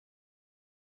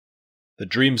The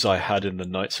dreams I had in the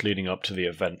nights leading up to the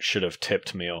event should have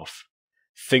tipped me off.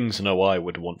 Things no eye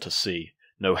would want to see,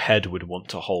 no head would want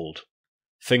to hold.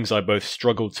 Things I both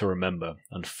struggled to remember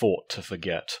and fought to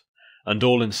forget, and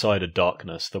all inside a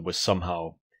darkness that was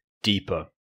somehow deeper.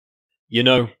 You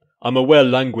know, I'm aware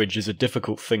language is a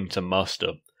difficult thing to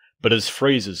master, but as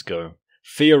phrases go,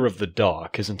 fear of the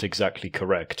dark isn't exactly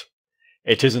correct.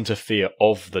 It isn't a fear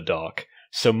of the dark,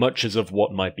 so much as of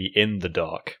what might be in the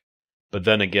dark. But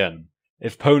then again,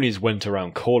 if ponies went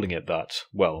around calling it that,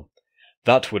 well,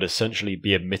 that would essentially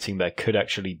be admitting there could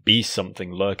actually be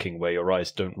something lurking where your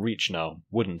eyes don't reach now,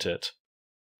 wouldn't it?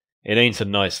 It ain't a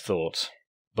nice thought.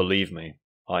 Believe me,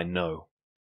 I know.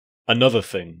 Another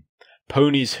thing,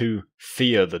 ponies who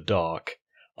fear the dark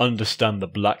understand the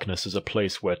blackness as a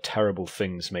place where terrible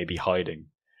things may be hiding.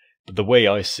 But the way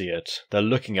I see it, they're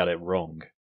looking at it wrong.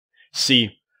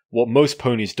 See, what most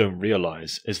ponies don't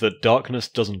realize is that darkness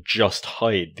doesn't just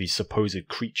hide these supposed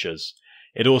creatures,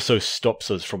 it also stops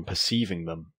us from perceiving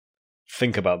them.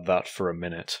 Think about that for a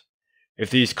minute. If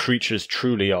these creatures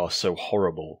truly are so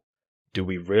horrible, do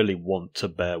we really want to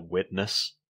bear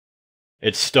witness?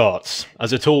 It starts,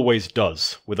 as it always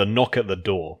does, with a knock at the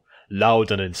door,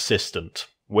 loud and insistent,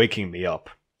 waking me up.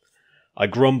 I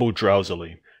grumble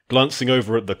drowsily, glancing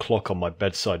over at the clock on my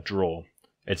bedside drawer.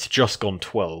 It's just gone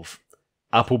 12.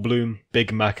 Applebloom,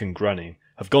 Big Mac and Granny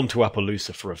have gone to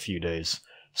Appaloosa for a few days,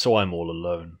 so I'm all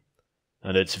alone.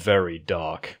 And it's very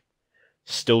dark.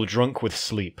 Still drunk with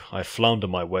sleep, I flounder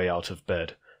my way out of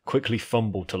bed, quickly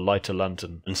fumble to light a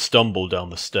lantern, and stumble down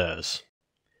the stairs.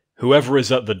 Whoever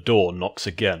is at the door knocks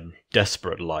again,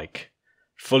 desperate-like.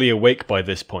 Fully awake by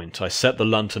this point, I set the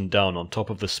lantern down on top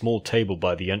of the small table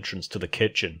by the entrance to the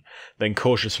kitchen, then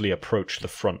cautiously approach the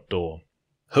front door.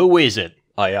 "Who is it?"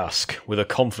 I ask, with a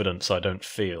confidence I don't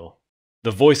feel.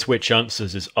 The voice which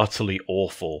answers is utterly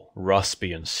awful,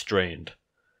 raspy and strained.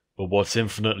 But what's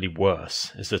infinitely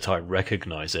worse is that I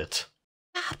recognize it.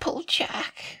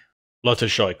 "Applejack."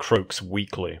 Fluttershy croaks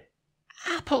weakly.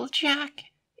 "Applejack,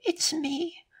 it's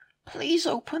me. Please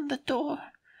open the door.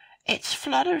 It's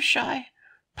Fluttershy.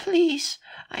 Please,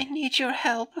 I need your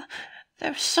help.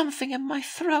 There's something in my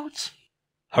throat."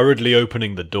 Hurriedly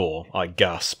opening the door, I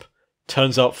gasp.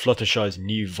 Turns out Fluttershy's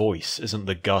new voice isn't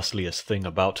the ghastliest thing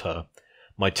about her.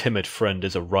 My timid friend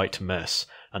is a right mess,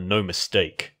 and no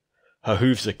mistake. Her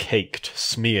hooves are caked,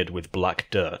 smeared with black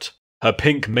dirt. Her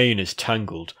pink mane is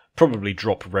tangled, probably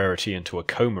drop Rarity into a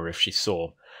coma if she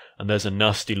saw, and there's a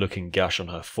nasty-looking gash on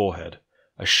her forehead,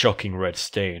 a shocking red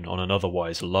stain on an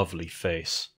otherwise lovely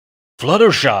face.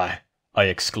 "Fluttershy!" I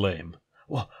exclaim.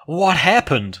 What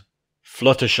happened?"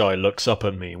 Fluttershy looks up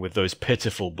at me with those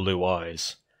pitiful blue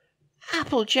eyes.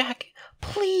 "Applejack,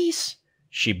 please,"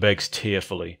 she begs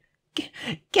tearfully.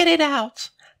 Get it out.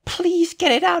 Please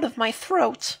get it out of my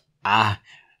throat." How?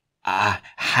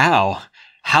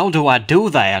 How do I do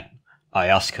that?" I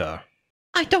ask her.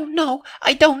 I don't know.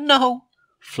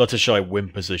 Fluttershy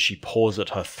whimpers as she paws at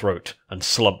her throat and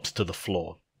slumps to the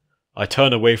floor. I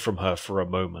turn away from her for a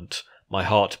moment, my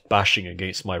heart bashing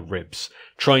against my ribs,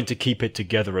 trying to keep it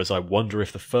together as I wonder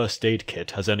if the first aid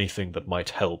kit has anything that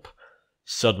might help.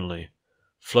 Suddenly,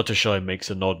 Fluttershy makes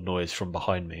an odd noise from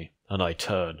behind me, and I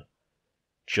turn.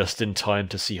 Just in time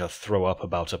to see her throw up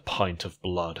about a pint of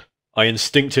blood. I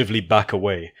instinctively back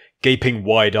away, gaping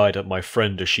wide-eyed at my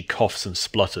friend as she coughs and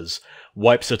splutters,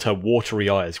 wipes at her watery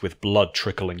eyes with blood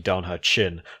trickling down her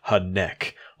chin, her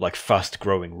neck, like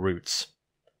fast-growing roots.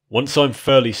 Once I'm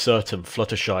fairly certain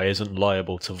Fluttershy isn't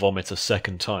liable to vomit a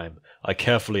second time, I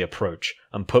carefully approach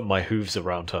and put my hooves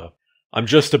around her. I'm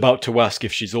just about to ask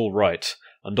if she's all right,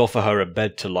 and offer her a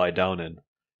bed to lie down in.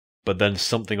 But then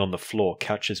something on the floor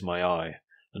catches my eye,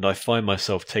 and I find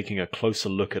myself taking a closer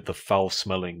look at the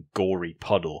foul-smelling, gory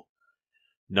puddle.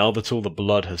 Now that all the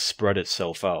blood has spread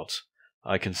itself out,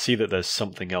 I can see that there's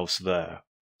something else there.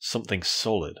 Something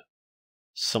solid.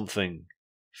 Something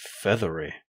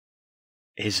feathery.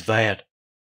 Is that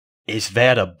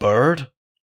a bird?"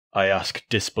 I ask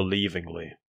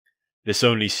disbelievingly. This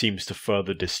only seems to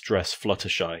further distress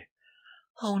Fluttershy.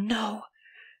 "Oh no,"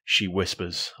 she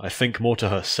whispers, I think more to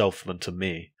herself than to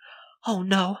me. "Oh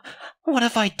no, what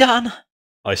have I done?"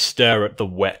 I stare at the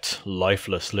wet,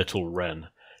 lifeless little wren,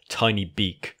 tiny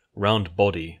beak, round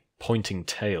body, pointing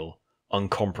tail,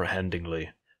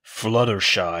 uncomprehendingly.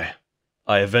 "Fluttershy,"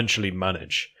 I eventually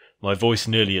manage, my voice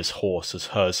nearly as hoarse as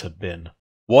hers had been.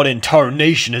 "What in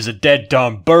tarnation is a dead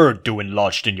darn bird doing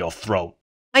lodged in your throat?"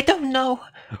 "I don't know,"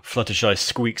 Fluttershy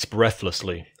squeaks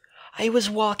breathlessly. "I was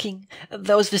walking.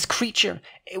 There was this creature.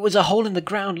 It was a hole in the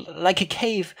ground, like a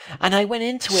cave, and I went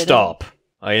into it." "Stop!"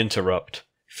 I interrupt,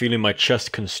 feeling my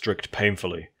chest constrict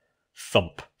painfully.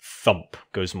 Thump, thump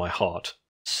goes my heart.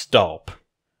 Stop.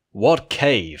 What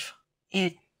cave?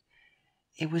 It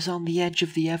was on the edge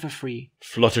of the Everfree.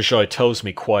 Fluttershy tells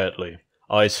me quietly,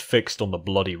 eyes fixed on the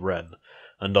bloody wren,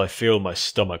 and I feel my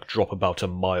stomach drop about a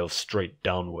mile straight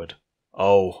downward.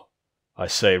 Oh, I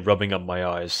say, rubbing up my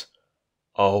eyes.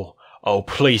 Oh,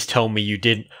 please tell me you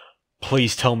didn't.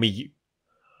 Please tell me you...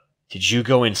 Did you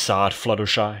go inside,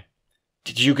 Fluttershy?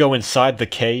 Did you go inside the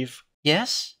cave?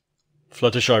 Yes?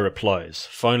 Fluttershy replies,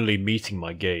 finally meeting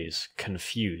my gaze,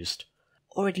 confused.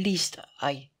 Or at least,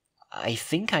 I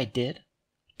think I did.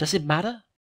 Does it matter?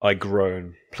 I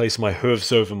groan, place my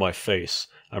hooves over my face,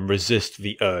 and resist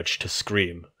the urge to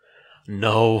scream.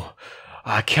 No,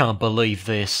 I can't believe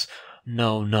this.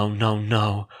 No.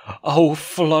 Oh,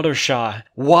 Fluttershy,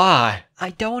 why? I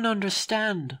don't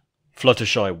understand.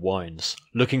 Fluttershy whines,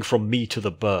 looking from me to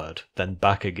the bird, then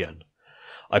back again.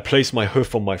 I place my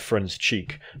hoof on my friend's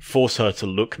cheek, force her to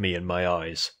look me in my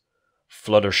eyes.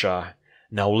 Fluttershy,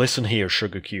 now listen here,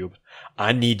 Sugar Cube.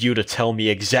 I need you to tell me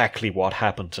exactly what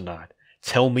happened tonight.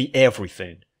 Tell me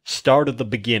everything. Start at the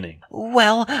beginning.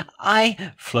 Well,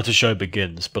 Fluttershy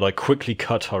begins, but I quickly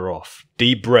cut her off.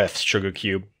 Deep breaths, Sugar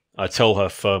Cube, I tell her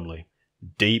firmly.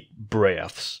 Deep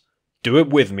breaths. Do it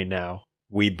with me now.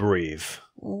 We breathe.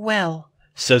 Well,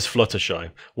 says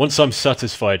Fluttershy. Once I'm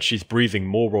satisfied she's breathing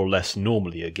more or less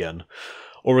normally again.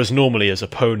 Or as normally as a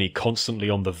pony constantly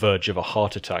on the verge of a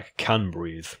heart attack can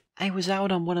breathe. I was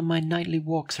out on one of my nightly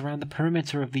walks around the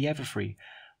perimeter of the Everfree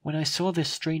when I saw this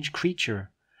strange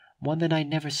creature, one that I'd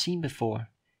never seen before.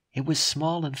 It was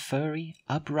small and furry,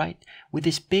 upright, with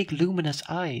these big luminous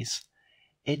eyes.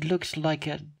 It looked like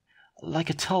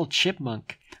a tall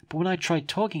chipmunk, but when I tried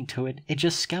talking to it, it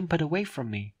just scampered away from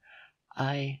me.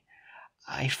 I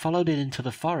followed it into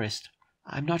the forest.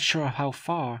 I'm not sure how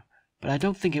far, but I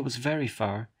don't think it was very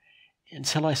far,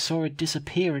 until I saw it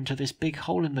disappear into this big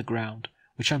hole in the ground,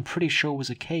 which I'm pretty sure was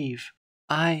a cave.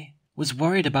 I was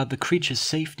worried about the creature's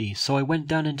safety, so I went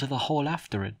down into the hole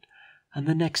after it, and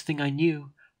the next thing I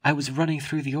knew, I was running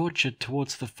through the orchard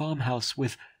towards the farmhouse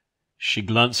with... She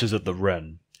glances at the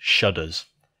wren, shudders.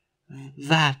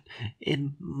 That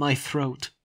in my throat.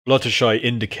 Fluttershy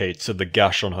indicates at the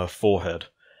gash on her forehead.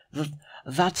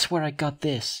 That's where I got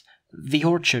this. The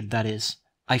orchard, that is.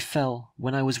 I fell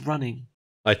when I was running.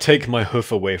 I take my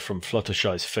hoof away from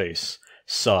Fluttershy's face,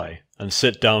 sigh, and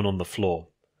sit down on the floor.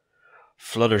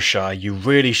 Fluttershy, you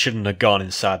really shouldn't have gone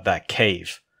inside that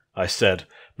cave, I said,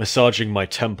 massaging my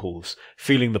temples,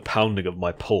 feeling the pounding of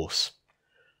my pulse.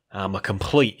 I'm a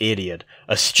complete idiot,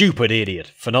 a stupid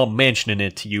idiot, for not mentioning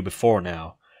it to you before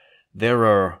now. There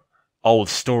are old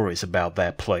stories about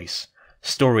that place.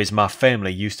 Stories my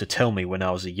family used to tell me when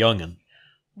I was a young'un.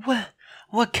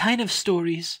 What kind of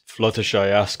stories? Fluttershy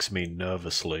asks me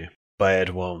nervously. Bad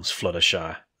ones,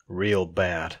 Fluttershy. Real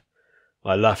bad.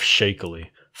 I laugh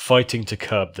shakily, fighting to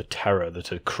curb the terror that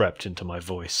had crept into my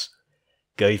voice.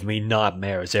 Gave me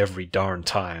nightmares every darn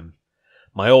time.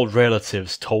 My old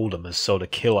relatives told 'em as so to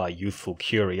kill our youthful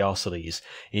curiosities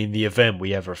in the event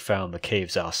we ever found the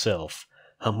caves ourselves.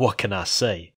 And what can I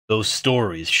say? Those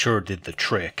stories sure did the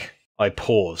trick. I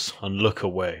pause and look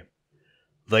away.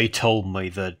 They told me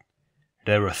that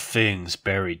there are things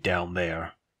buried down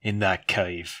there, in that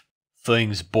cave.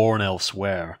 Things born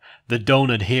elsewhere, that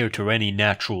don't adhere to any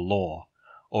natural law,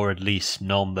 or at least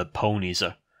none that ponies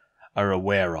are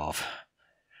aware of.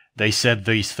 They said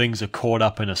these things are caught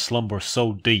up in a slumber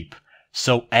so deep,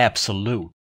 so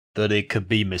absolute, that it could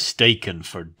be mistaken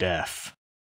for death.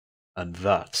 And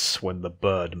that's when the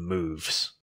bird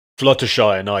moves.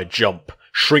 Fluttershy and I jump,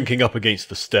 shrinking up against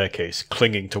the staircase,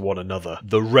 clinging to one another.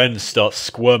 The wren starts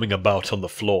squirming about on the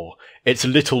floor. Its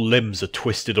little limbs are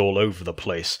twisted all over the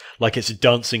place, like it's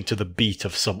dancing to the beat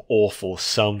of some awful,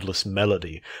 soundless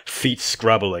melody, feet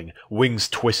scrabbling, wings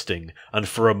twisting, and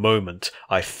for a moment,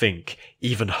 I think,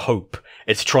 even hope,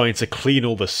 it's trying to clean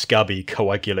all the scabby,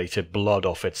 coagulated blood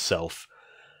off itself.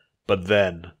 But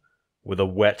then, with a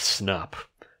wet snap,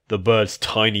 the bird's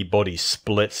tiny body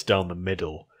splits down the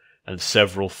middle, and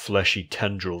several fleshy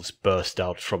tendrils burst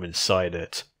out from inside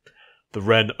it. The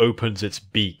wren opens its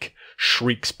beak,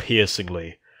 shrieks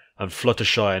piercingly, and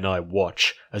Fluttershy and I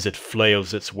watch as it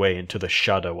flails its way into the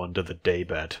shadow under the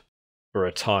daybed. For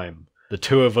a time, the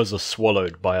two of us are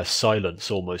swallowed by a silence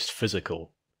almost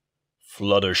physical.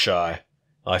 Fluttershy,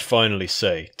 I finally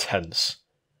say, tense.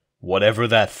 Whatever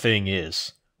that thing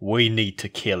is, we need to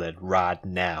kill it right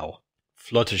now.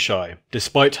 Fluttershy,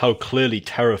 despite how clearly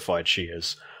terrified she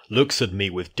is, looks at me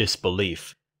with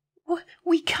disbelief.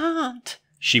 We can't,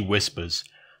 she whispers.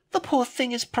 The poor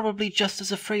thing is probably just as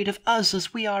afraid of us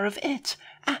as we are of it.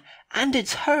 And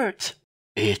it's hurt.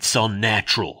 It's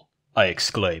unnatural, I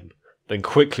exclaim, then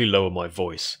quickly lower my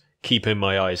voice, keeping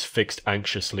my eyes fixed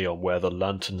anxiously on where the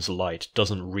lantern's light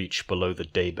doesn't reach below the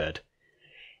daybed.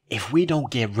 If we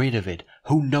don't get rid of it,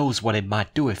 who knows what it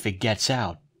might do if it gets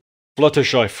out?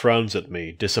 Fluttershy frowns at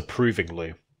me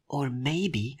disapprovingly. Or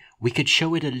maybe we could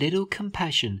show it a little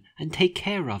compassion and take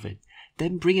care of it,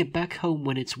 then bring it back home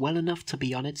when it's well enough to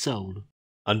be on its own.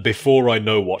 And before I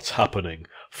know what's happening,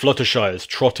 Fluttershy has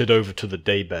trotted over to the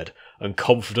daybed and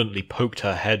confidently poked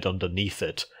her head underneath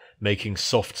it, making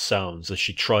soft sounds as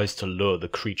she tries to lure the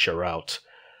creature out.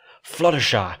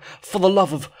 Fluttershy, for the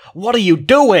love of... what are you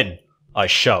doing? I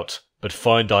shout, but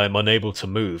find I am unable to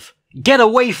move. Get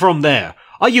away from there!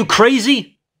 Are you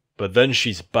crazy? But then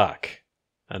she's back,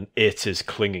 and it is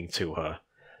clinging to her,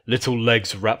 little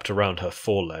legs wrapped around her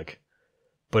foreleg.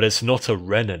 But it's not a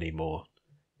wren anymore.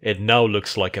 It now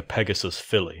looks like a Pegasus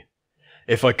filly.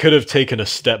 If I could have taken a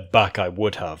step back, I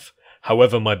would have.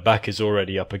 However, my back is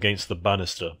already up against the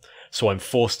banister, so I'm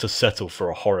forced to settle for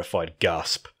a horrified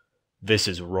gasp. This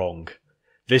is wrong.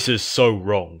 This is so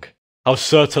wrong. How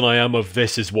certain I am of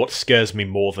this is what scares me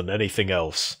more than anything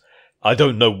else. I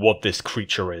don't know what this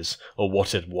creature is, or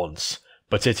what it wants,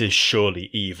 but it is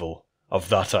surely evil. Of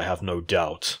that I have no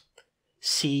doubt.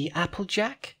 See,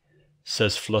 Applejack?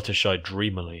 Says Fluttershy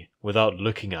dreamily, without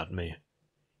looking at me.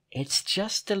 It's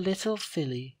just a little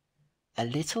filly. A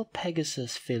little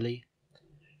Pegasus filly.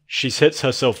 She sits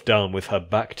herself down with her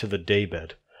back to the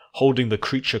daybed, holding the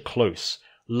creature close,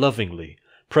 lovingly,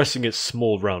 pressing its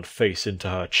small round face into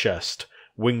her chest,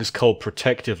 wings curled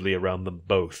protectively around them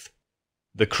both.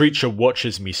 The creature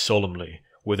watches me solemnly,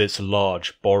 with its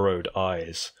large, borrowed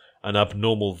eyes, an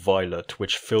abnormal violet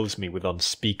which fills me with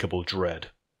unspeakable dread.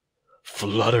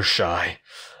 Fluttershy!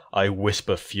 I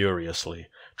whisper furiously,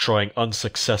 trying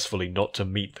unsuccessfully not to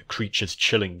meet the creature's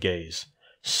chilling gaze.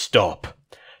 Stop!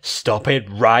 Stop it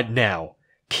right now!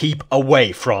 Keep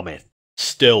away from it!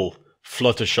 Still,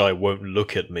 Fluttershy won't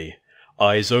look at me,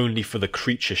 eyes only for the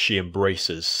creature she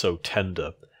embraces, so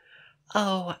tender.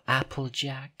 Oh,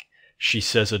 Applejack, she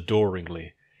says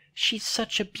adoringly. She's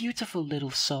such a beautiful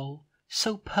little soul,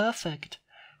 so perfect.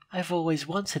 I've always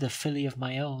wanted a filly of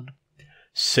my own.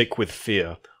 Sick with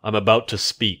fear, I'm about to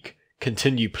speak,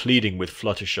 continue pleading with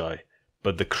Fluttershy,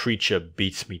 but the creature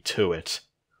beats me to it.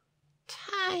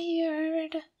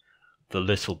 Tired. The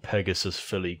little Pegasus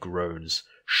filly groans,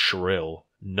 shrill,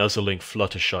 nuzzling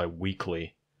Fluttershy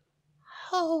weakly.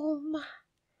 Home.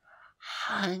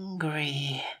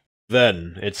 Hungry.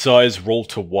 Then its eyes roll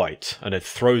to white, and it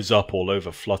throws up all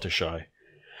over Fluttershy.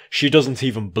 She doesn't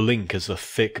even blink as the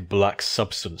thick black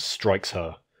substance strikes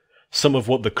her. Some of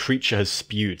what the creature has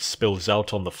spewed spills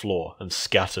out on the floor and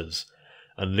scatters,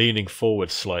 and leaning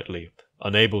forward slightly,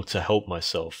 unable to help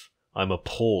myself, I'm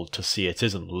appalled to see it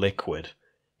isn't liquid.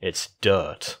 It's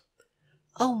dirt.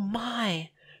 Oh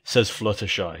my, says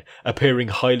Fluttershy, appearing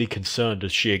highly concerned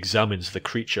as she examines the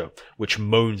creature, which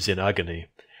moans in agony.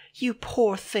 You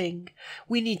poor thing.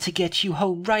 We need to get you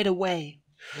home right away.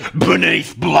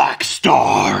 Beneath black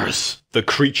stars, the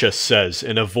creature says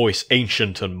in a voice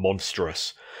ancient and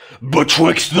monstrous.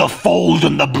 Betwixt the fold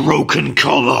and the broken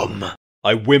column.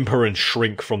 I whimper and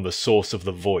shrink from the source of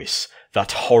the voice,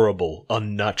 that horrible,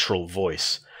 unnatural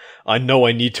voice. I know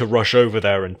I need to rush over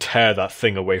there and tear that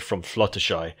thing away from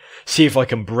Fluttershy, see if I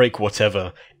can break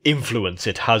whatever influence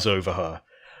it has over her.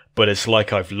 But it's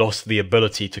like I've lost the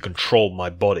ability to control my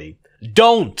body.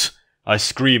 Don't! I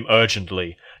scream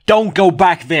urgently. Don't go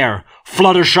back there!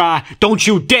 Fluttershy, don't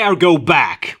you dare go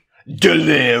back!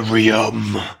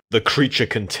 Delirium! The creature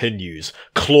continues,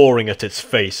 clawing at its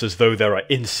face as though there are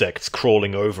insects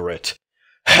crawling over it.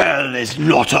 Hell is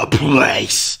not a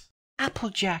place!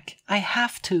 Applejack, I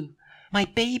have to. My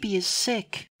baby is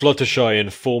sick. Fluttershy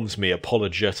informs me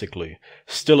apologetically,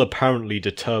 still apparently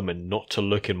determined not to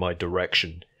look in my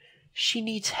direction. She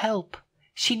needs help.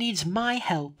 She needs my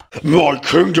help. My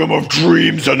kingdom of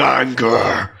dreams and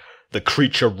anger! The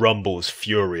creature rumbles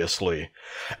furiously.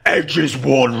 Edges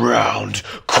worn round,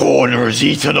 corners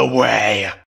eaten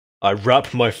away. I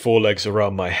wrap my forelegs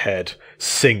around my head,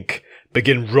 sink,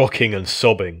 begin rocking and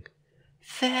sobbing.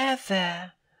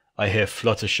 There. I hear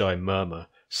Fluttershy murmur,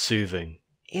 soothing.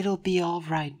 It'll be all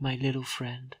right, my little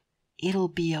friend. It'll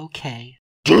be okay.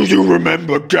 Do you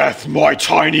remember death, my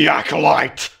tiny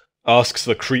acolyte? Asks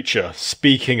the creature,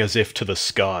 speaking as if to the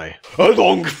sky.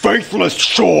 Along faithless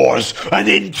shores and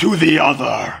into the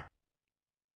other.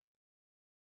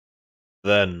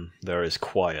 Then there is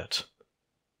quiet.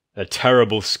 A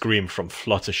terrible scream from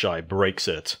Fluttershy breaks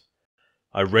it.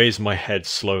 I raise my head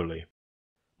slowly.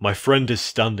 My friend is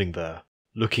standing there,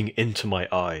 looking into my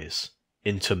eyes,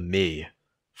 into me.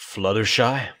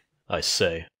 Fluttershy? I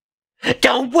say.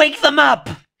 Don't wake them up!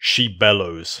 She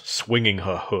bellows, swinging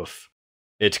her hoof.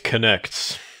 It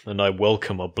connects, and I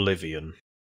welcome oblivion.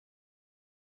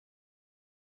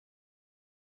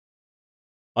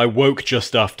 I woke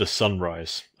just after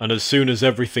sunrise, and as soon as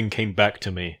everything came back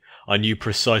to me, I knew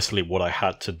precisely what I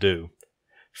had to do.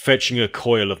 Fetching a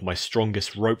coil of my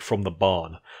strongest rope from the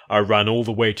barn, I ran all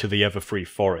the way to the Everfree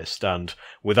forest and,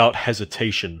 without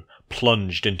hesitation,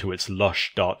 plunged into its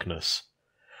lush darkness.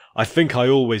 I think I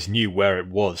always knew where it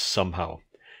was somehow.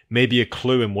 Maybe a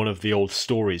clue in one of the old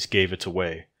stories gave it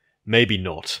away. Maybe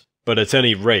not. But at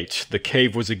any rate, the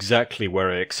cave was exactly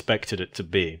where I expected it to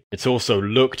be. It also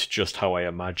looked just how I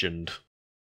imagined.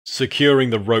 Securing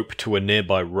the rope to a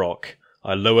nearby rock,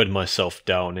 I lowered myself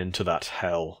down into that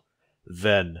hell.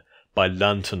 Then, by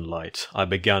lantern light, I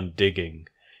began digging,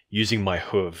 using my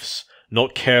hooves,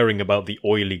 not caring about the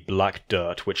oily black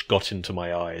dirt which got into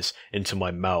my eyes, into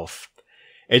my mouth.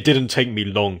 It didn't take me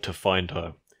long to find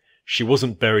her. She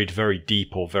wasn't buried very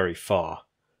deep or very far,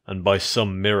 and by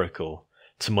some miracle,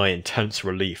 to my intense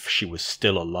relief, she was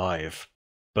still alive.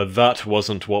 But that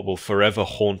wasn't what will forever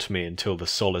haunt me until the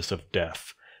solace of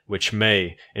death, which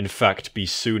may, in fact, be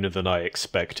sooner than I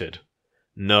expected.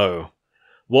 No.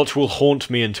 What will haunt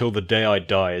me until the day I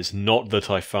die is not that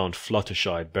I found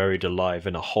Fluttershy buried alive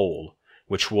in a hole,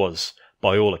 which was,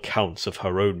 by all accounts, of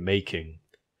her own making.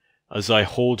 As I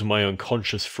hauled my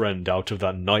unconscious friend out of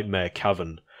that nightmare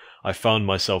cavern, I found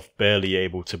myself barely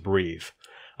able to breathe,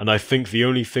 and I think the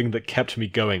only thing that kept me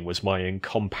going was my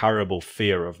incomparable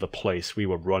fear of the place we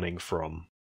were running from.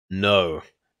 No.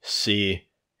 See,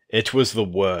 it was the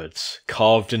words,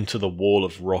 carved into the wall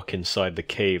of rock inside the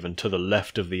cave and to the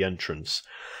left of the entrance,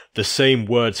 the same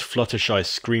words Fluttershy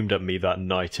screamed at me that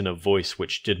night in a voice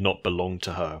which did not belong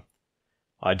to her.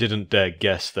 I didn't dare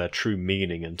guess their true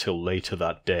meaning until later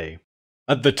that day.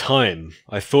 At the time,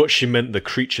 I thought she meant the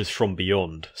creatures from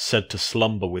beyond, said to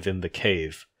slumber within the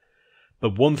cave.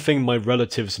 But one thing my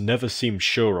relatives never seemed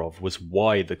sure of was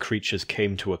why the creatures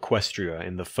came to Equestria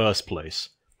in the first place.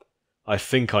 I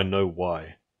think I know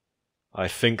why. I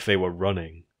think they were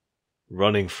running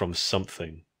from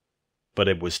something. But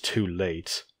it was too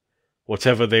late.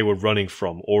 Whatever they were running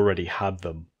from already had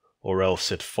them, or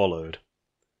else it followed.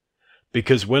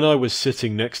 Because when I was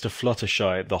sitting next to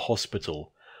Fluttershy at the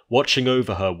hospital, watching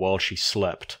over her while she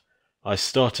slept, I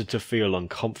started to feel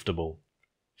uncomfortable.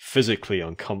 Physically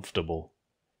uncomfortable.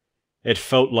 It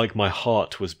felt like my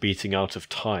heart was beating out of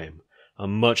time,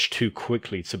 and much too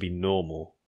quickly to be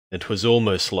normal. It was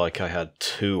almost like I had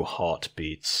 2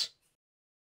 heartbeats.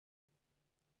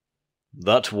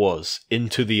 That was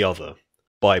Into the Other,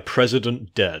 by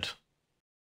President Dead.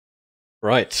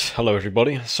 Right, hello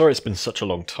everybody. Sorry it's been such a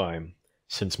long time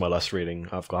since my last reading.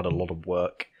 I've got a lot of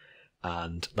work,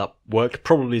 and that work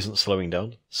probably isn't slowing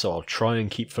down, so I'll try and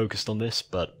keep focused on this,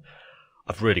 but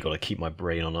I've really got to keep my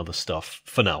brain on other stuff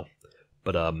for now.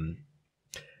 But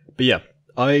yeah,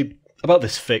 about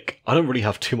this fic, I don't really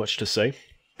have too much to say.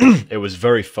 It was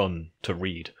very fun to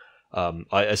read.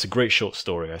 It's a great short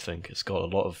story, I think. It's got a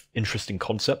lot of interesting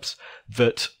concepts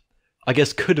that I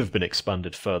guess could have been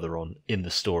expanded further on in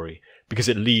the story, because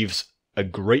it leaves a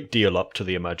great deal up to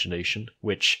the imagination,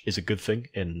 which is a good thing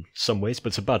in some ways,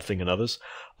 but it's a bad thing in others.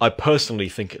 I personally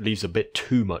think it leaves a bit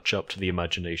too much up to the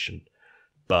imagination,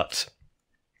 but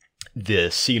the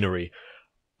scenery,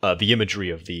 the imagery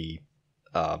of the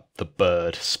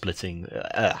bird splitting,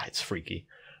 it's freaky.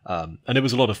 And it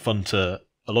was a lot of fun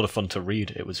to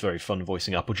read. It was very fun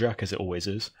voicing Applejack, as it always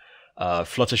is.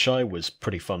 Fluttershy was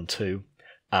pretty fun too.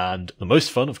 And the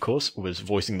most fun, of course, was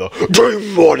voicing the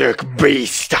demonic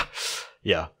beast!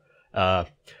 Yeah.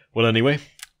 Well, anyway,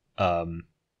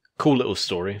 cool little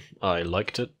story. I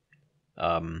liked it.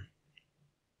 Yeah,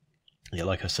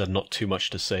 like I said, not too much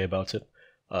to say about it.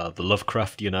 The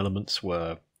Lovecraftian elements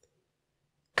were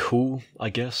cool, I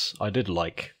guess. I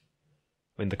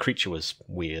mean, the creature was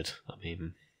weird. I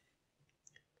mean,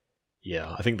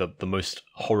 yeah, I think the most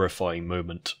horrifying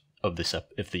moment of this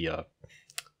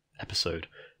episode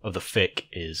of the fic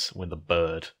is when the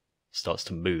bird starts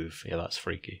to move. Yeah, that's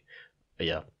freaky. But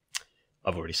yeah,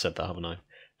 I've already said that, haven't I?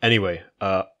 Anyway,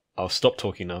 I'll stop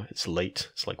talking now. It's late.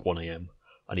 It's like 1 AM.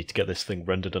 I need to get this thing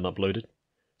rendered and uploaded.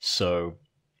 So,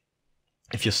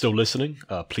 if you're still listening,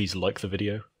 please like the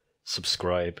video,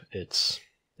 subscribe. It's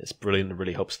brilliant. It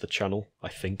really helps the channel, I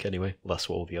think, anyway. Well, that's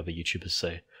what all the other YouTubers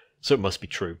say. So it must be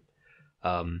true.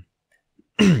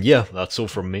 Yeah, that's all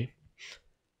from me.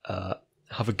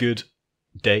 Have a good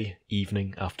day,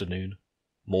 evening, afternoon,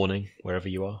 morning, wherever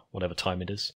you are, whatever time it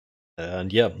is.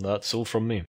 And yeah, that's all from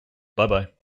me. Bye-bye.